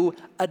you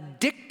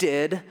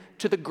addicted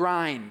to the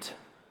grind?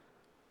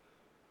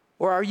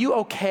 Or are you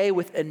okay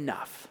with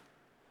enough?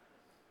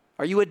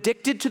 Are you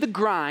addicted to the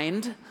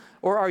grind,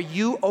 or are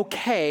you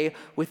okay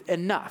with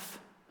enough?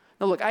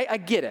 Now look, I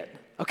get it,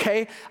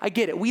 okay? I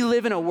get it. We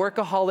live in a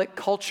workaholic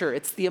culture.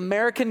 It's the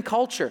American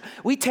culture.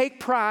 We take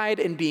pride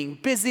in being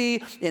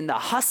busy, in the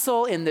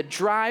hustle, in the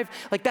drive.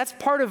 Like, that's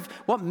part of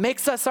what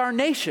makes us our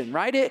nation,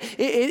 right?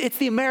 It's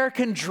the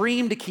American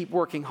dream to keep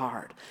working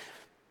hard.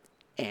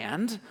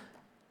 And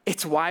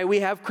it's why we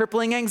have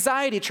crippling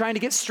anxiety trying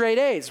to get straight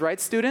A's, right,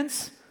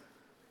 students?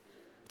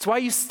 It's why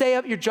you stay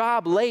up your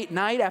job late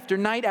night after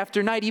night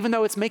after night, even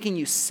though it's making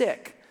you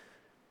sick.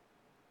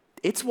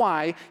 It's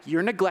why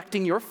you're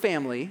neglecting your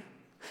family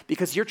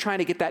because you're trying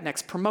to get that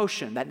next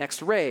promotion, that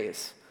next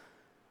raise.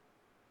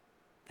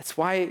 That's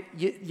why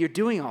you're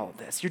doing all of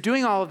this. You're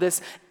doing all of this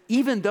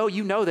even though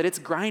you know that it's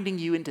grinding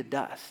you into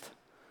dust.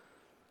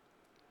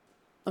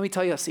 Let me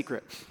tell you a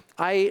secret.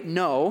 I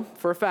know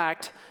for a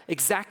fact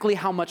exactly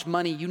how much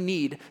money you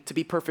need to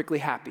be perfectly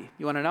happy.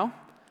 You want to know?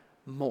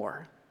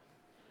 More.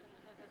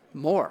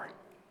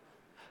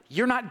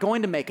 You're not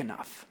going to make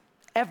enough,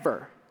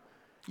 ever.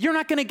 You're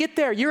not going to get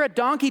there. You're a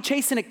donkey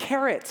chasing a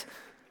carrot.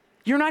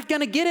 You're not going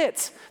to get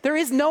it. There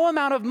is no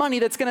amount of money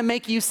that's going to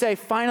make you say,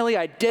 finally,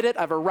 I did it,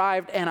 I've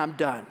arrived, and I'm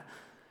done.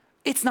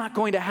 It's not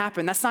going to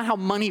happen. That's not how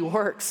money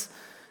works.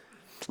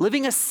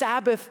 Living a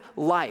Sabbath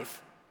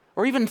life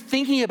or even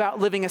thinking about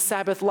living a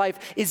Sabbath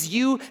life is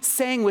you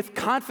saying with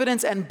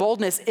confidence and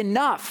boldness,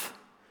 enough,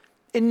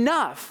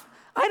 enough.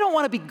 I don't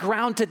want to be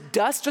ground to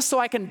dust just so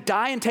I can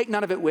die and take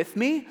none of it with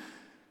me.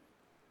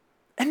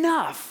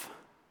 Enough.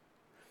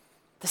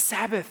 The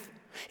Sabbath,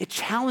 it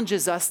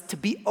challenges us to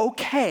be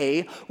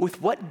okay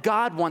with what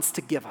God wants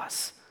to give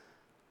us,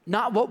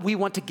 not what we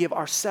want to give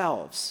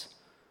ourselves.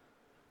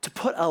 To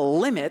put a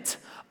limit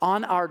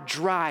on our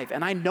drive.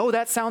 And I know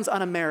that sounds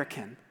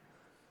un-American,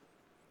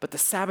 but the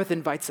Sabbath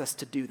invites us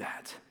to do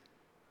that.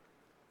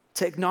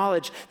 To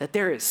acknowledge that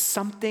there is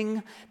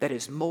something that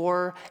is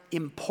more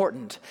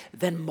important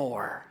than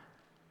more.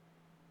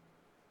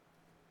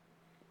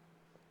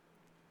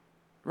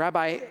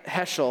 Rabbi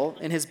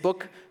Heschel, in his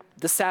book,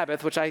 The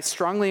Sabbath, which I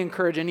strongly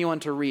encourage anyone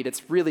to read,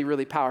 it's really,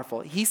 really powerful.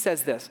 He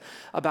says this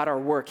about our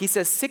work. He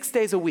says, 6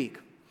 days a week,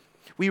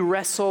 we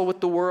wrestle with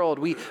the world,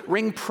 we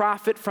wring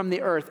profit from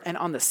the earth, and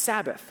on the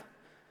Sabbath,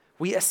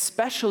 we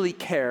especially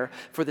care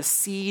for the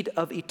seed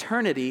of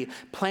eternity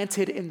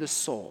planted in the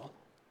soul.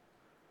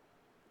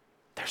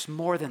 There's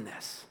more than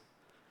this.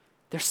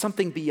 There's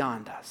something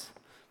beyond us.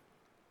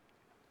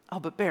 Oh,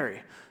 but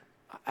Barry,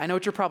 I know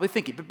what you're probably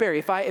thinking, but Barry,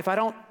 if I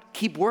don't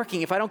keep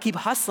working, if I don't keep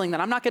hustling, then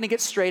I'm not going to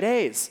get straight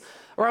A's,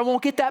 or I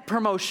won't get that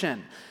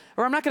promotion,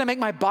 or I'm not going to make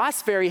my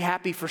boss very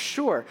happy for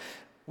sure.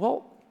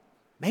 Well,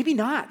 maybe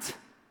not.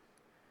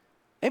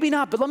 Maybe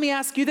not, but let me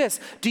ask you this.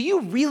 Do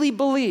you really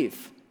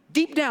believe,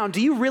 deep down, do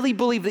you really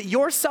believe that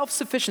your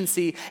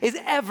self-sufficiency is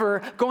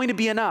ever going to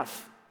be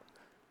enough?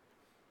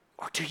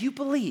 Or do you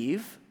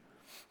believe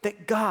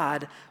that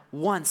God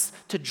wants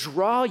to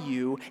draw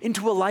you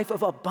into a life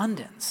of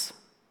abundance?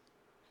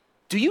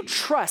 Do you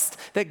trust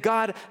that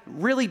God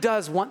really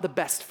does want the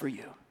best for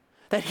you?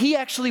 That he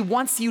actually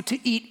wants you to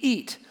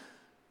eat?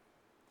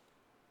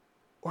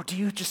 Or do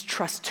you just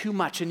trust too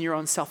much in your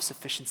own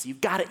self-sufficiency?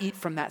 You've got to eat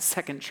from that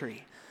second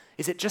tree.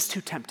 Is it just too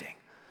tempting?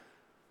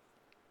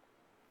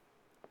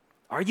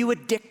 Are you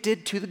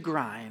addicted to the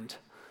grind?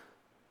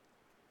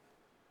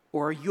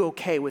 Or are you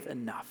okay with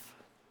enough?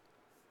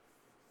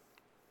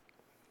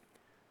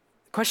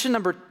 Question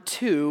number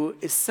 2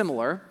 is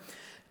similar,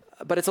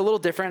 but it's a little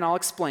different, and I'll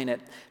explain it.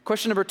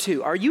 Question number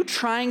 2, are you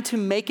trying to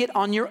make it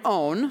on your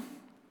own,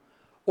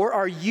 or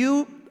are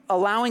you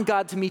allowing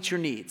God to meet your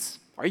needs?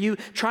 Are you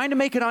trying to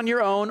make it on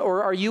your own,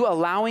 or are you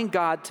allowing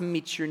God to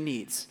meet your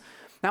needs?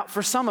 Now,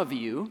 for some of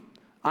you,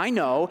 I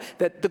know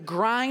that the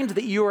grind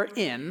that you are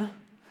in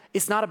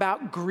is not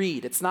about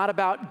greed. It's not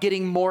about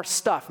getting more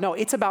stuff. No,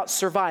 it's about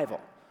survival,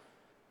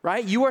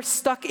 right? You are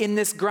stuck in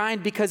this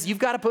grind because you've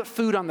got to put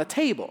food on the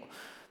table.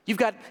 You've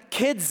got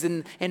kids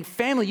and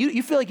family.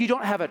 You feel like you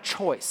don't have a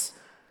choice.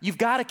 You've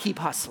got to keep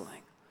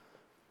hustling.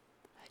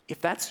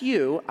 If that's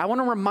you, I want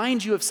to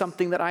remind you of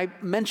something that I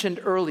mentioned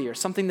earlier,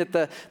 something that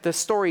the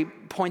story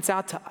points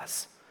out to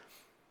us.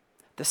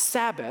 The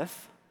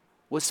Sabbath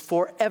was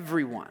for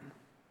everyone.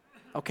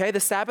 Okay, the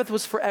Sabbath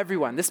was for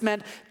everyone. This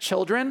meant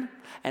children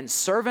and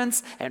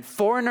servants and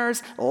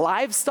foreigners,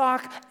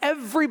 livestock,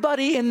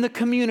 everybody in the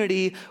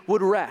community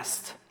would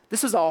rest.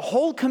 This was a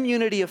whole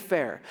community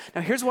affair.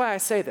 Now, here's why I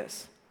say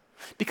this.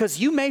 Because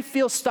you may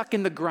feel stuck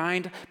in the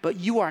grind, but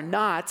you are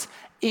not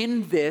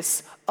in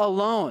this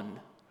alone.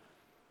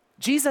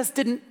 Jesus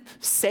didn't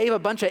save a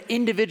bunch of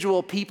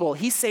individual people.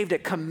 He saved a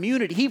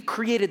community. He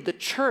created the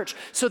church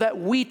so that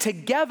we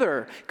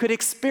together could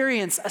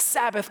experience a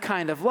Sabbath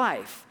kind of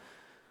life.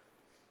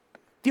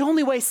 The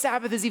only way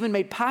Sabbath is even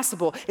made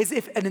possible is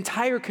if an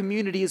entire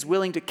community is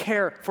willing to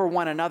care for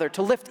one another,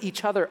 to lift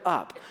each other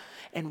up.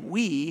 And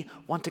we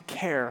want to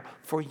care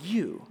for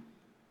you.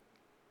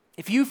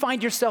 If you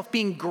find yourself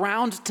being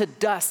ground to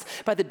dust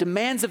by the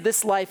demands of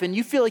this life and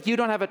you feel like you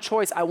don't have a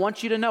choice, I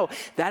want you to know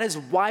that is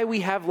why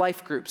we have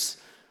life groups.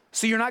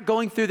 So you're not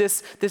going through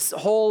this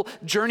whole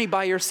journey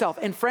by yourself.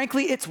 And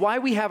frankly, it's why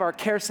we have our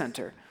care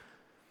center.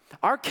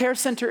 Our care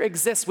center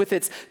exists with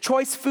its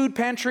choice food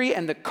pantry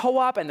and the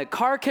co-op and the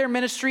car care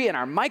ministry and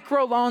our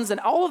micro loans and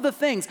all of the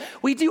things.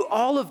 We do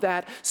all of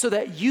that so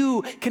that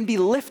you can be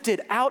lifted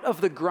out of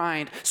the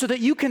grind, so that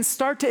you can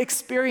start to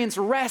experience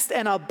rest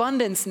and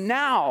abundance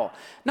now,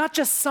 not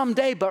just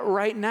someday, but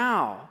right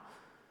now.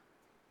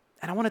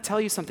 And I want to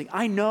tell you something.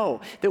 I know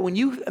that when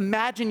you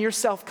imagine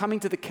yourself coming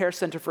to the care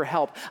center for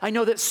help, I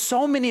know that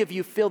so many of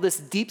you feel this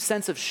deep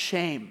sense of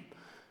shame.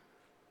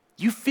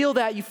 You feel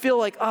that, you feel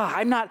like,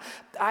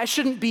 I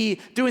shouldn't be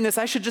doing this.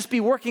 I should just be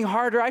working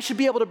harder. I should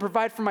be able to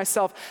provide for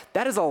myself.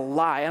 That is a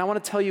lie, and I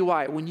want to tell you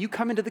why. When you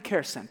come into the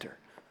care center,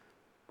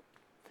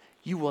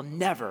 you will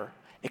never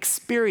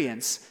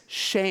experience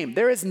shame.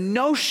 There is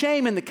no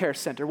shame in the care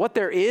center. What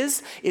there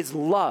is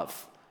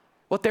love.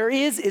 What there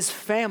is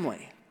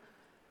family.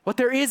 What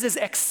there is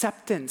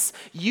acceptance.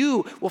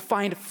 You will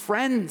find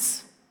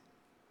friends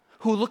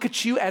who look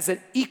at you as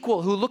an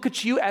equal, who look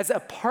at you as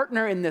a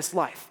partner in this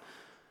life.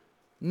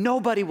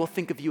 Nobody will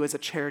think of you as a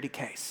charity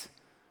case,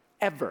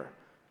 ever.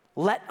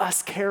 Let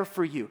us care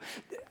for you.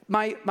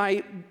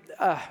 My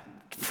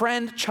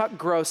friend Chuck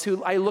Gross,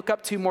 who I look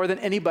up to more than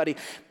anybody,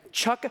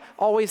 Chuck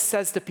always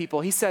says to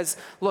people, he says,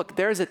 look,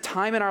 there is a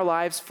time in our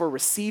lives for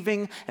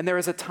receiving and there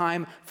is a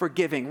time for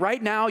giving.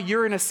 Right now,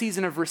 you're in a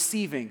season of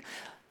receiving.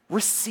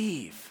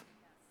 Receive.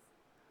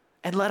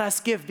 And let us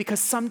give, because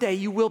someday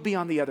you will be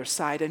on the other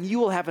side and you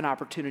will have an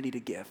opportunity to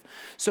give.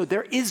 So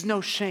there is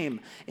no shame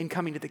in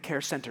coming to the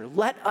Care Center.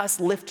 Let us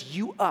lift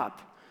you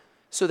up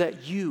so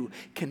that you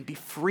can be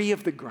free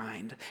of the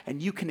grind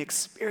and you can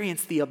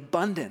experience the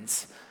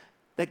abundance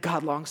that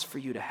God longs for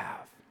you to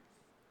have.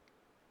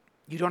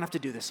 You don't have to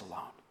do this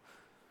alone.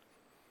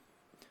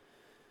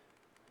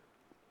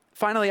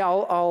 Finally,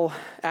 I'll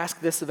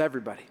ask this of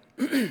everybody.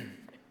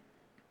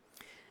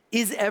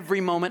 Is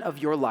every moment of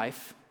your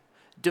life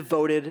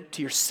devoted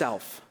to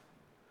yourself?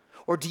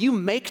 Or do you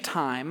make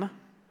time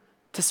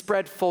to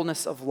spread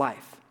fullness of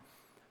life?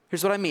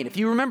 Here's what I mean. If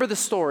you remember the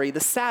story, the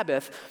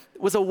Sabbath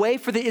was a way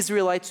for the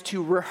Israelites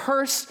to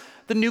rehearse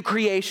the new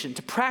creation,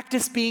 to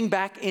practice being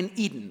back in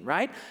Eden,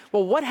 right?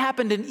 Well, what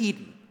happened in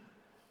Eden?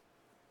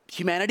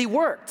 Humanity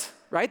worked,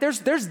 right? There's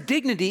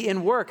dignity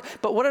in work.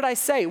 But what did I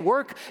say?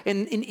 Work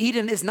in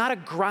Eden is not a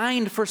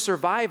grind for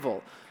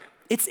survival.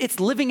 It's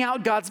living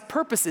out God's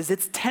purposes.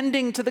 It's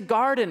tending to the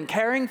garden,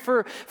 caring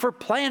for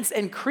plants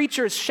and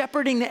creatures,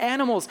 shepherding the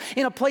animals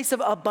in a place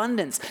of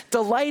abundance,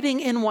 delighting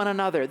in one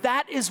another.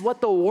 That is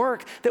what the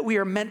work that we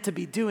are meant to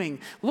be doing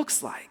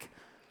looks like.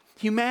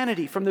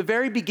 Humanity, from the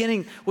very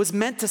beginning, was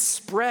meant to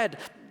spread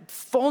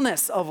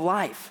fullness of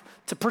life,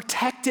 to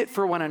protect it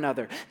for one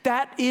another.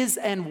 That is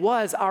and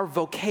was our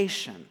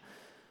vocation.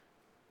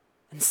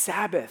 And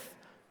Sabbath,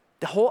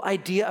 the whole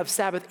idea of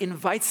Sabbath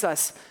invites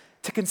us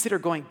to consider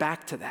going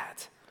back to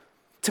that,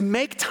 to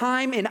make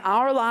time in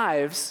our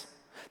lives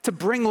to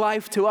bring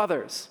life to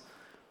others.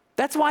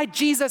 That's why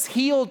Jesus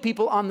healed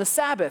people on the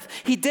Sabbath.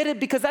 He did it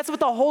because that's what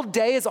the whole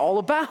day is all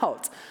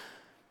about.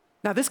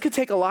 Now, this could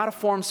take a lot of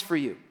forms for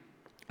you.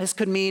 This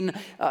could mean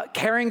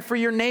caring for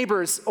your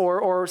neighbors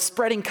or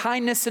spreading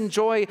kindness and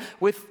joy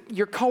with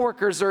your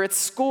coworkers or at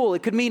school.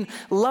 It could mean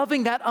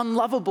loving that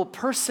unlovable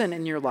person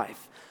in your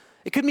life.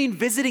 It could mean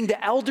visiting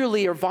the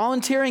elderly or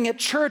volunteering at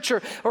church,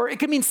 or it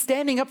could mean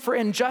standing up for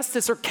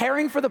injustice or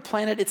caring for the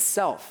planet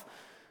itself,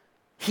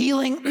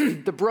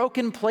 healing the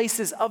broken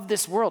places of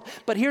this world.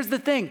 But here's the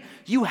thing,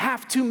 you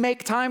have to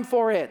make time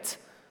for it.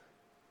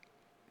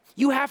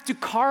 You have to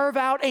carve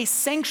out a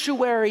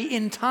sanctuary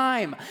in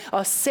time,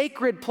 a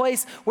sacred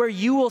place where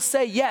you will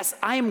say, yes,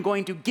 I am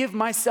going to give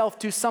myself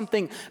to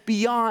something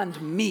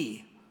beyond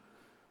me.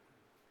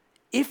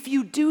 If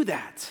you do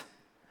that,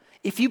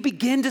 if you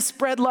begin to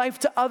spread life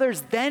to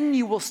others, then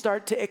you will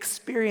start to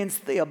experience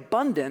the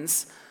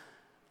abundance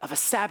of a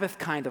Sabbath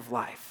kind of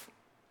life.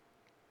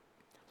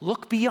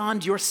 Look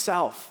beyond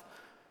yourself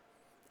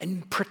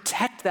and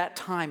protect that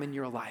time in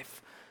your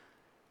life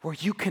where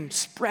you can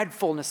spread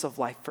fullness of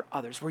life for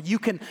others, where you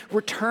can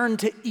return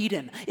to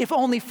Eden, if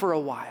only for a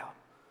while.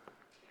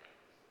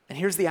 And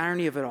here's the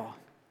irony of it all.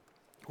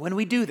 When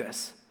we do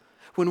this,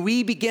 when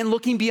we begin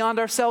looking beyond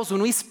ourselves,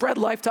 when we spread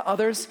life to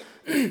others,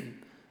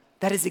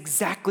 that is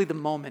exactly the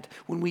moment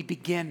when we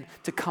begin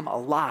to come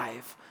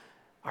alive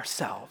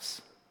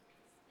ourselves.